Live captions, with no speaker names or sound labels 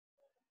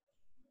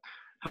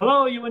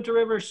Hello, Uinta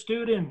River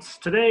students.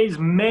 Today's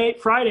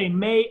Friday,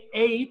 May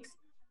 8th.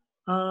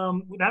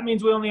 That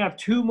means we only have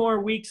 2 more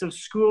weeks of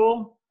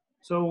school.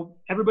 So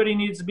everybody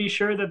needs to be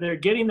sure that they're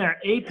getting their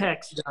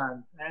Apex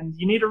done. And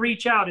you need to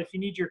reach out if you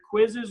need your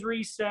quizzes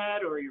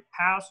reset or your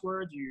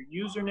passwords or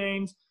your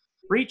usernames.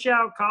 Reach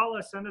out, call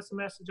us, send us a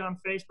message on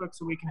Facebook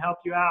so we can help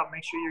you out.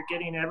 Make sure you're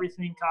getting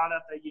everything caught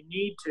up that you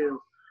need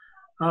to.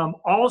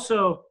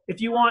 Also, if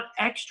you want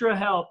extra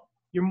help,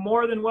 you're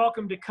more than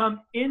welcome to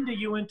come into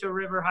Uinta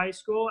River High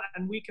School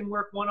and we can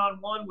work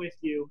one-on-one with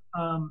you.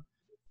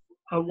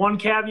 One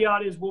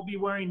caveat is we'll be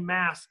wearing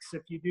masks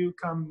if you do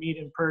come meet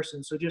in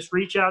person. So just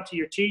reach out to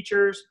your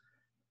teachers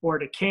or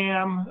to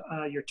Cam,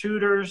 your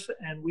tutors,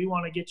 and we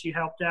want to get you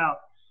helped out.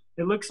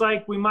 It looks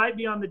like we might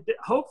be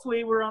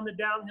hopefully we're on the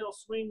downhill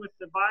swing with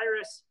the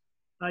virus.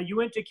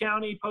 Uinta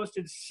County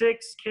posted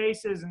 6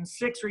 cases and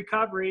 6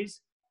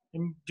 recoveries.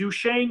 And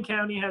Duchesne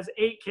County has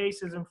 8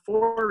 cases and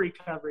 4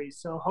 recoveries.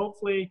 So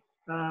hopefully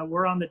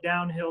we're on the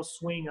downhill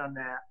swing on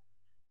that.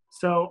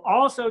 So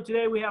also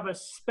today we have a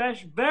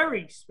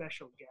very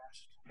special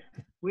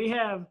guest. We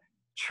have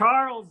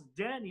Charles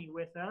Denny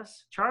with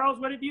us. Charles,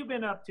 what have you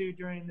been up to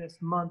during this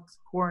month's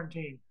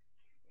quarantine?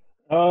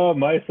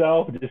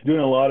 Myself, just doing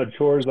a lot of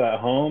chores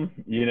at home,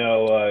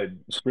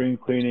 spring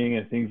cleaning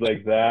and things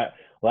like that.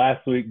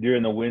 Last week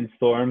during the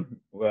windstorm,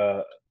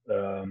 a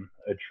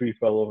tree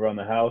fell over on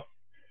the house.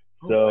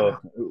 So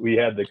we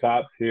had the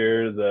cops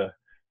here, the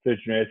search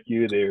and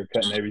rescue. They were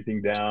cutting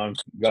everything down,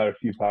 got a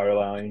few power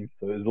lines,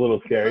 so it was a little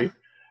scary.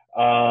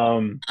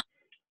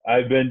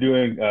 I've been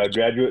doing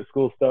graduate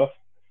school stuff,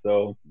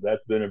 so that's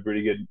been a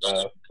pretty good,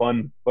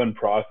 fun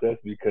process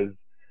because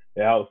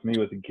it helps me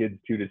with the kids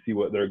too to see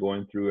what they're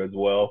going through as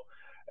well.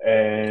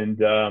 And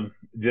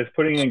just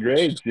putting in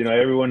grades.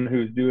 Everyone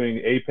who's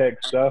doing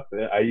Apex stuff,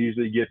 I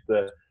usually get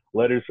the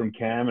letters from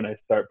Cam and I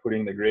start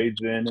putting the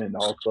grades in, and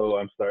also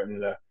I'm starting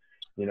to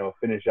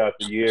finish out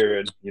the year,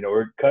 and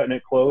we're cutting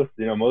it close.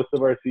 Most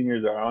of our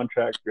seniors are on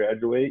track to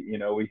graduate.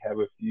 We have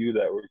a few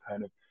that we're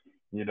kind of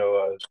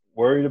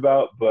worried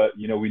about, but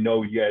we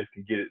know you guys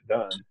can get it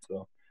done.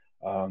 So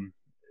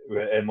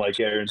and like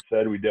Aaron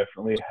said, we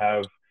definitely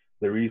have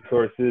the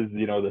resources.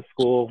 The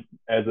school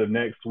as of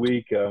next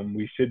week,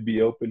 we should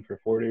be open for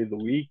 4 days a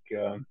week,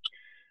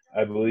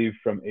 I believe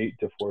from 8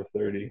 to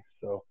 4:30.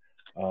 So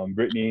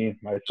Brittany,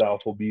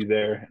 myself will be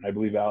there, and I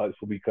believe Alex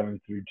will be coming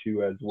through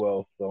too as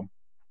well. So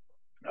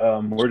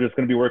we're just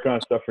going to be working on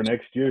stuff for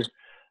next year.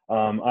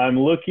 I'm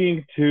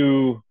looking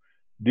to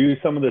do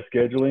some of the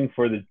scheduling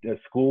for the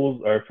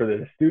schools or for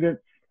the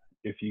students.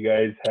 If you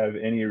guys have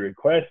any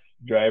requests,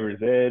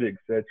 driver's ed,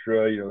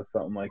 etc.,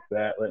 something like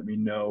that, let me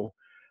know,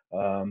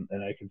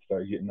 and I can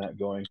start getting that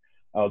going.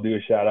 I'll do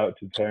a shout out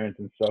to parents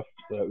and stuff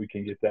so that we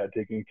can get that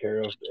taken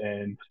care of.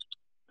 And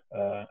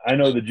I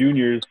know the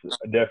juniors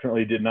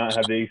definitely did not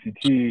have the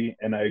ACT,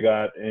 and I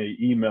got an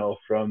email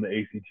from the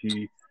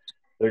ACT.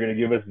 They're going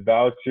to give us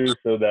vouchers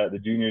so that the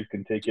juniors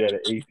can take it at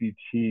an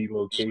ACT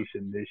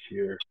location this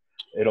year.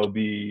 It'll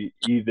be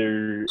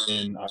either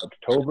in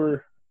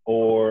October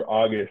or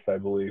August, I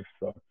believe.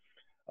 So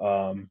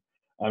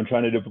I'm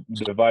trying to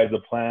devise a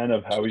plan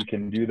of how we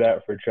can do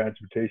that for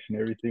transportation,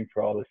 everything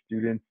for all the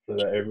students so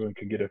that everyone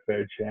can get a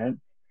fair chance.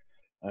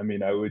 I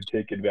mean, I would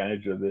take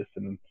advantage of this,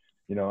 and,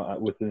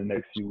 within the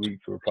next few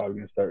weeks, we're probably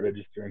going to start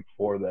registering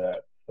for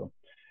that. So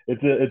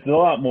it's a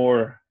lot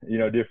more,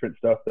 different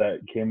stuff that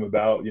came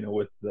about,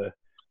 with the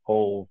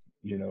whole,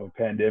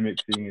 pandemic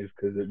thing, is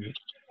because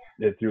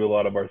it threw a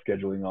lot of our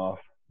scheduling off.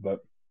 But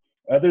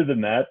other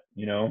than that,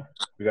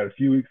 we got a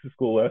few weeks of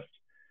school left.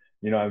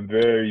 I'm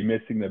very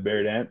missing the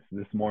bear dance.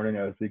 This morning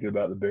I was thinking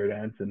about the bear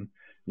dance, and,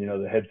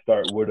 the Head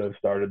Start would have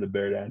started the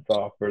bear dance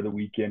off for the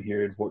weekend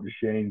here in Fort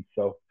Duchesne.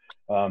 So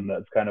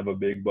that's kind of a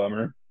big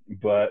bummer.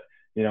 But,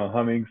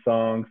 humming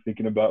songs,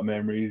 thinking about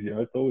memories,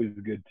 it's always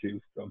good too.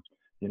 So,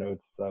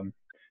 it's,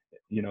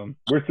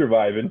 we're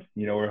surviving,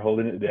 we're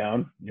holding it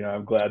down.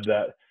 I'm glad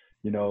that,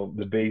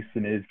 the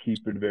basin is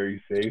keeping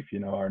very safe.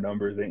 Our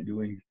numbers ain't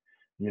doing,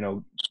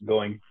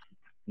 going,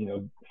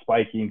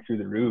 spiking through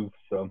the roof.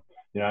 So,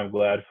 I'm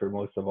glad for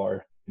most of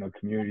our,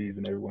 communities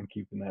and everyone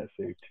keeping that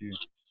safe too.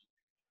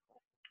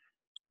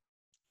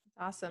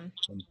 Awesome.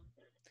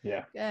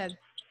 Yeah. Good.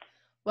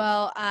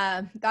 Well,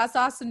 that's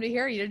awesome to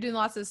hear. You're doing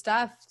lots of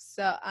stuff.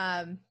 So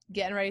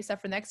getting ready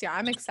stuff for next year.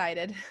 I'm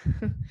excited.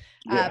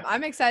 Yeah.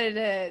 I'm excited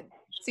to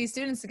see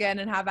students again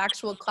and have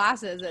actual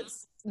classes.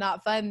 It's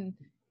not fun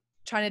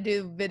trying to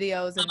do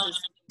videos and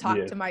just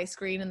talk to my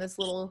screen and this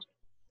little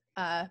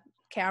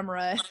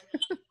camera.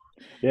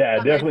 Yeah,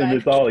 definitely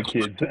miss all the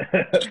kids.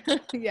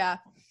 Yeah,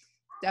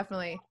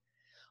 definitely.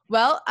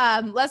 Well,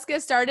 let's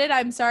get started.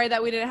 I'm sorry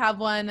that we didn't have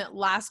one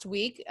last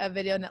week, a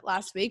video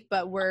last week,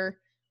 but we're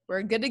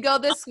good to go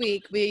this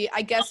week.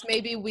 I guess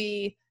maybe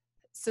we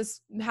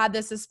had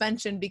the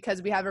suspension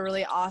because we have a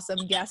really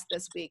awesome guest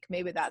this week.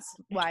 Maybe that's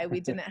why we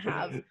didn't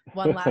have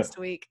one last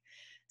week.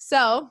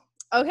 So,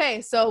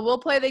 okay, so we'll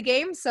play the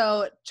game.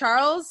 So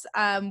Charles,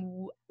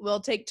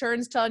 we'll take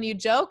turns telling you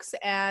jokes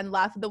and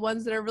laugh at the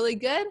ones that are really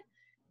good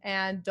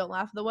and don't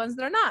laugh at the ones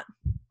that are not.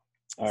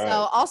 All So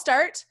right. I'll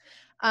start.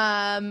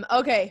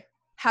 Okay.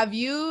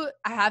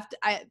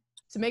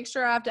 To make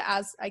sure I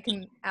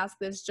can ask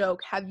this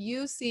joke. Have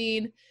you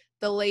seen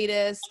the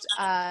latest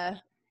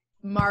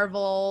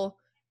Marvel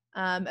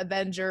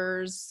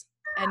Avengers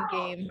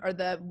Endgame,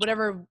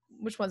 or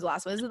which one's the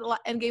last one? Is it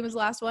Endgame is the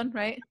last one,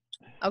 right?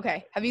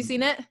 Okay. Have you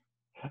seen it?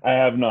 I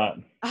have not.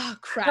 Oh,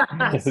 crap.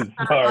 I'll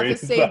Sorry. have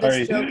to save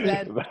this joke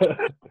then.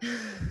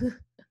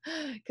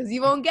 Because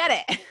you won't get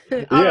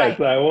it. All Yes,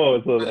 right. I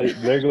will. So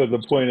there goes the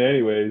point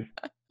anyways.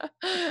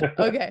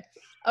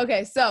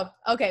 Okay. So,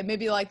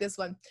 maybe you like this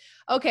one.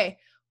 Okay.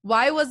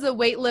 Why was the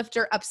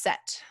weightlifter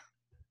upset?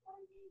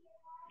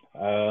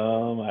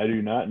 I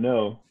do not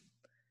know.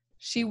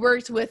 She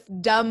worked with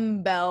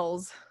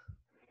dumbbells.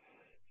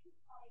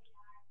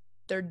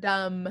 They're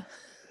dumb.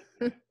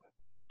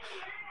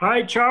 All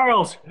right,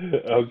 Charles.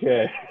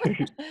 Okay.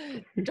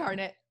 Darn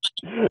it.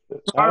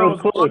 I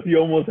was close. You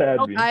almost had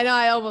me. I know,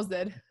 I almost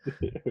did.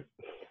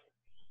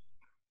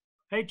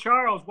 Hey,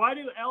 Charles, why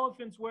do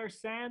elephants wear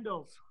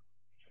sandals?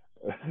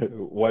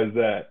 Why is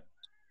that?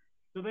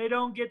 So they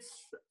don't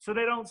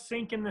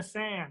sink in the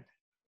sand.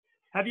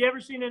 Have you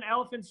ever seen an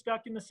elephant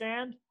stuck in the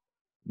sand?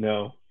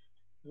 No.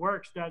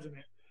 Works, doesn't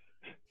it?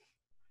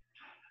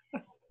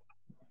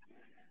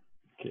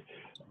 Okay.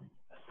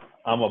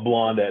 I'm a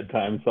blonde at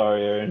times.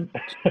 Sorry, Aaron.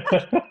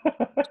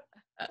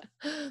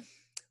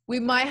 We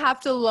might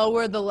have to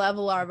lower the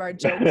level of our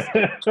jokes.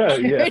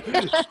 Yeah.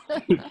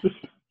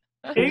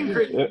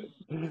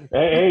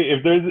 Hey,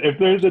 if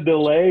there's a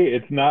delay,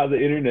 it's not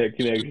the internet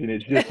connection.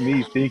 It's just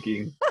me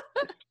thinking.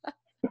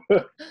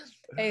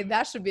 Hey,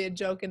 that should be a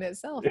joke in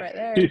itself right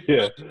there.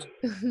 Yeah.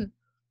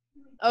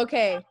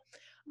 Okay.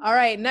 All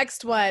right,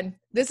 next one.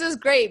 This is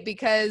great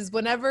because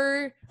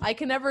I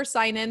can never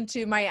sign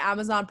into my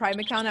Amazon Prime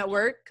account at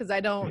work because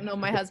I don't know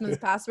my husband's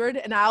password,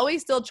 and I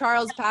always steal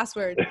Charles'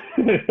 password.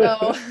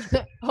 So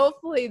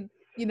hopefully,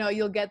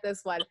 you'll get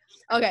this one.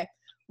 Okay.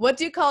 What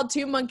do you call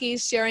two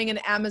monkeys sharing an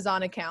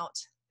Amazon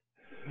account?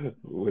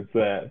 What's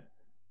that?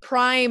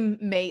 Prime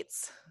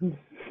mates.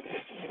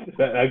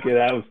 Okay,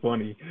 that was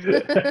funny.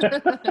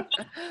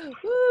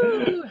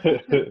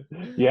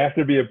 You have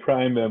to be a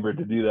Prime member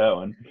to do that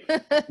one.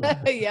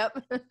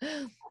 Yep.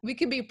 We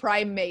can be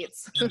Prime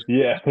mates.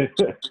 Yeah.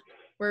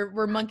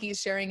 We're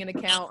monkeys sharing an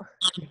account.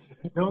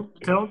 Don't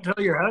tell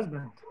your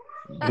husband.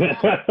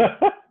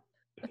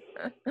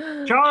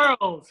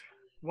 Charles,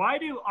 why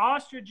do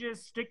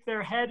ostriches stick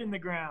their head in the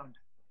ground?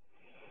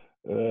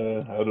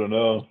 I don't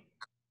know.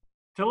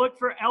 To look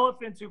for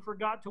elephants who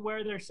forgot to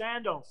wear their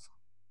sandals.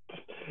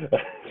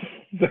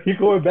 So you're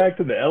going back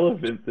to the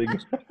elephant thing.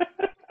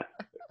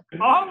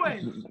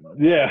 Always.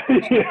 Yeah.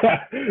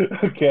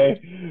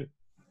 Okay.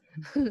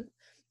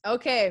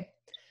 Okay.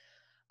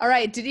 All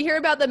right. Did you hear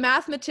about the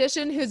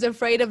mathematician who's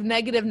afraid of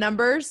negative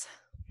numbers?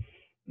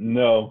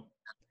 No.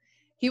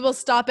 He will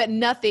stop at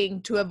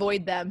nothing to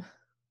avoid them.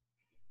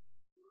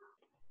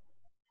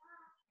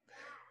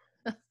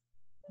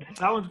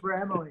 That one's for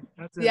Emily.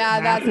 That's an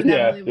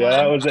Emily one. Yeah,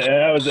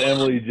 that was an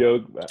Emily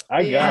joke.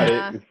 I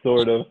got it,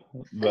 sort of,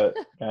 but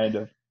kind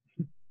of.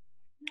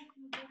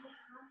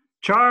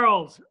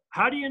 Charles,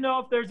 how do you know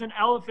if there's an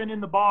elephant in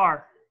the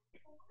bar?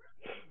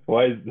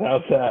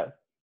 How's that?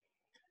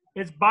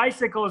 His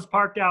bicycle is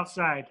parked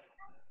outside.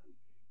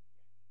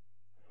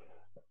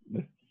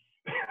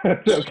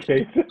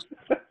 Okay.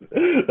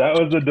 That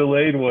was a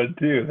delayed one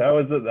too. That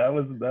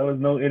was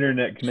no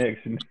internet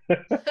connection.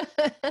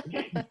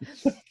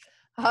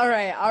 All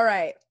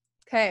right.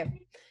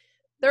 Okay.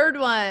 Third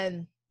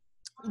one.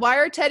 Why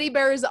are teddy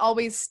bears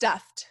always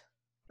stuffed?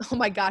 Oh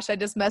my gosh, I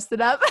just messed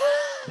it up.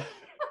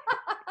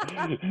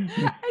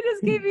 I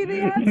just gave you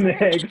the answer.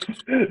 Next.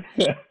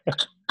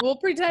 We'll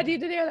pretend you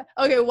didn't hear that.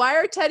 Okay, why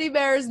are teddy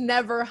bears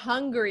never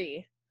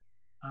hungry?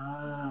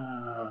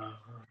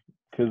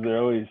 Because they're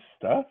always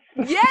stuffed.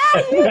 Yeah,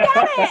 you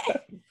got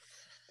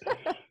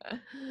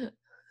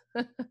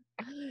it.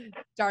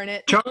 Darn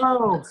it.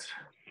 Charles,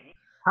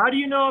 how do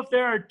you know if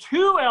there are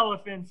two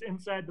elephants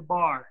inside the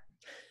bar?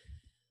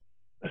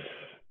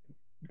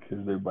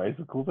 Because their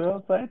bicycles are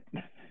outside?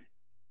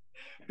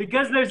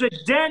 Because there's a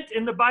dent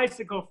in the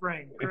bicycle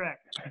frame.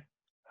 Correct.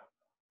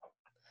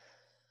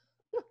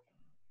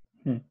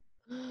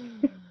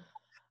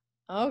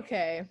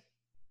 Okay.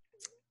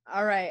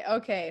 All right.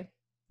 Okay.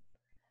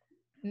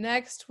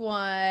 Next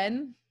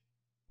one.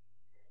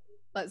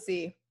 Let's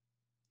see.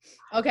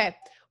 Okay.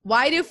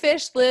 Why do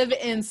fish live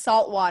in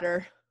salt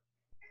water?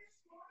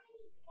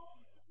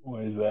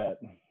 Why is that?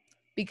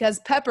 Because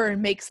pepper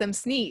makes them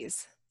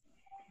sneeze.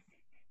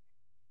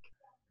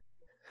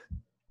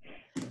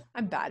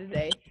 I'm bad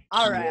today.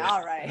 All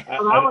right.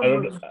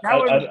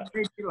 That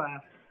made me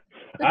laugh.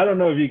 I don't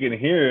know if you can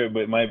hear it,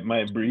 but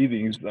my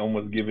breathing's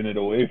almost giving it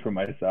away from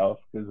myself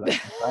because I'm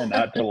trying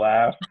not to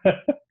laugh. All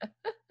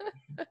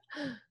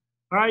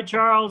right,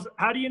 Charles,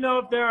 how do you know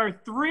if there are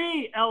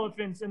three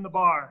elephants in the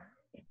bar?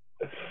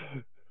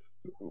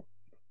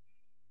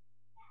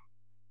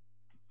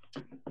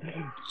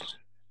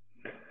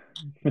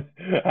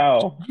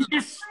 How?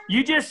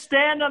 You just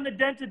stand on the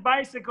dented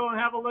bicycle and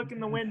have a look in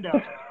the window.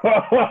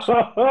 That's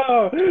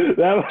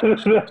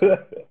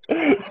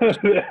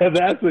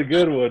a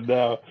good one.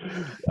 Now,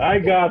 I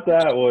got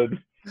that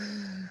one.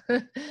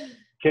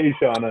 Okay,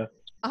 Shauna.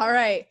 All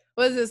right.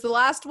 Was this the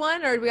last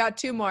one, or we got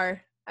two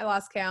more? I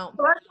lost count.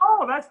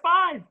 Oh, that's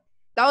 5.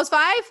 That was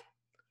 5?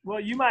 Well,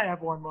 you might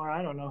have one more.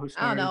 I don't know who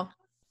started. I don't know.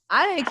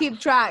 I didn't keep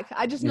track.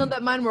 I just know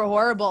that mine were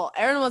horrible.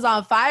 Aaron was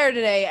on fire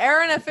today.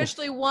 Aaron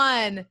officially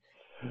won.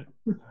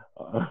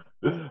 Oh,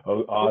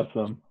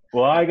 awesome.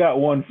 Well, I got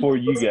one for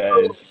you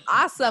guys.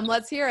 Awesome.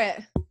 Let's hear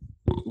it.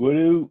 What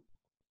do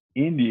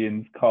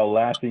Indians call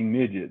laughing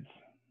midgets?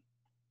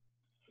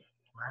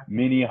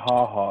 Mini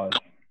ha-has.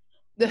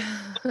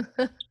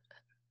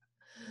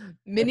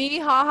 Mini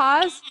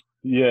ha-has?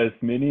 Yes,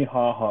 mini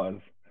ha-has.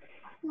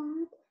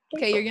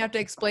 Okay, you're going to have to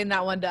explain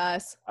that one to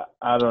us.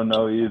 I don't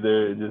know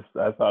either.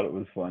 I thought it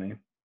was funny.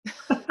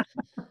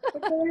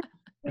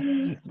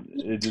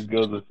 It just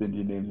goes with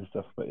Indian names and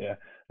stuff. But yeah,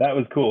 that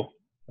was cool.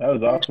 That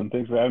was awesome.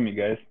 Thanks for having me,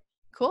 guys.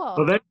 Cool.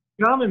 Well, thanks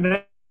for coming.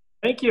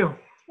 Thank you.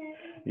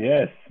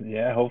 Yes.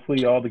 Yeah.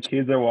 Hopefully all the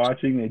kids are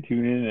watching. They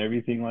tune in and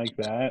everything like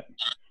that.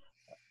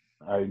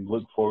 I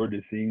look forward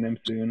to seeing them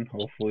soon.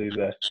 Hopefully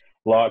the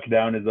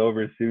lockdown is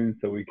over soon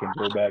so we can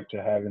go back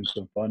to having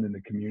some fun in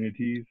the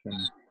communities and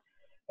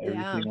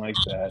everything like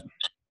that.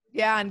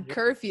 Yeah, and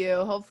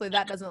curfew. Hopefully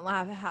that doesn't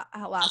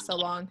last so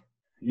long.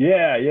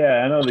 Yeah.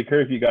 I know the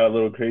curfew got a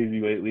little crazy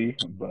lately,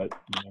 but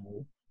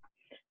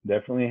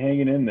definitely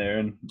hanging in there,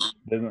 and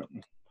it's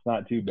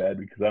not too bad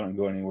because I don't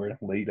go anywhere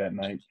late at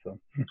night. So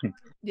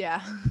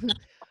yeah,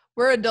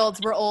 we're adults.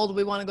 We're old.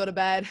 We want to go to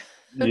bed.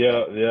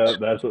 yeah,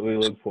 that's what we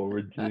look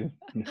forward to.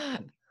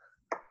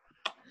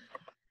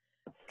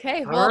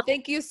 Okay, well,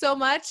 thank you so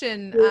much,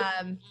 and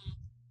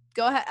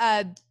go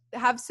ahead.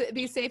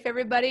 Be safe,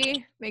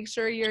 everybody. Make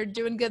sure you're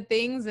doing good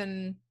things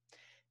and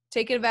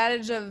take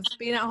advantage of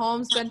being at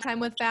home. Spend time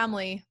with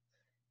family.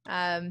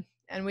 And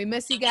we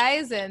miss you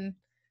guys, and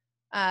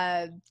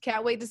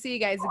can't wait to see you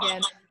guys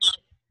again.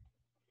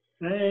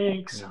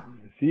 Thanks.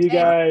 See you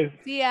guys.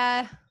 See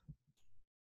ya.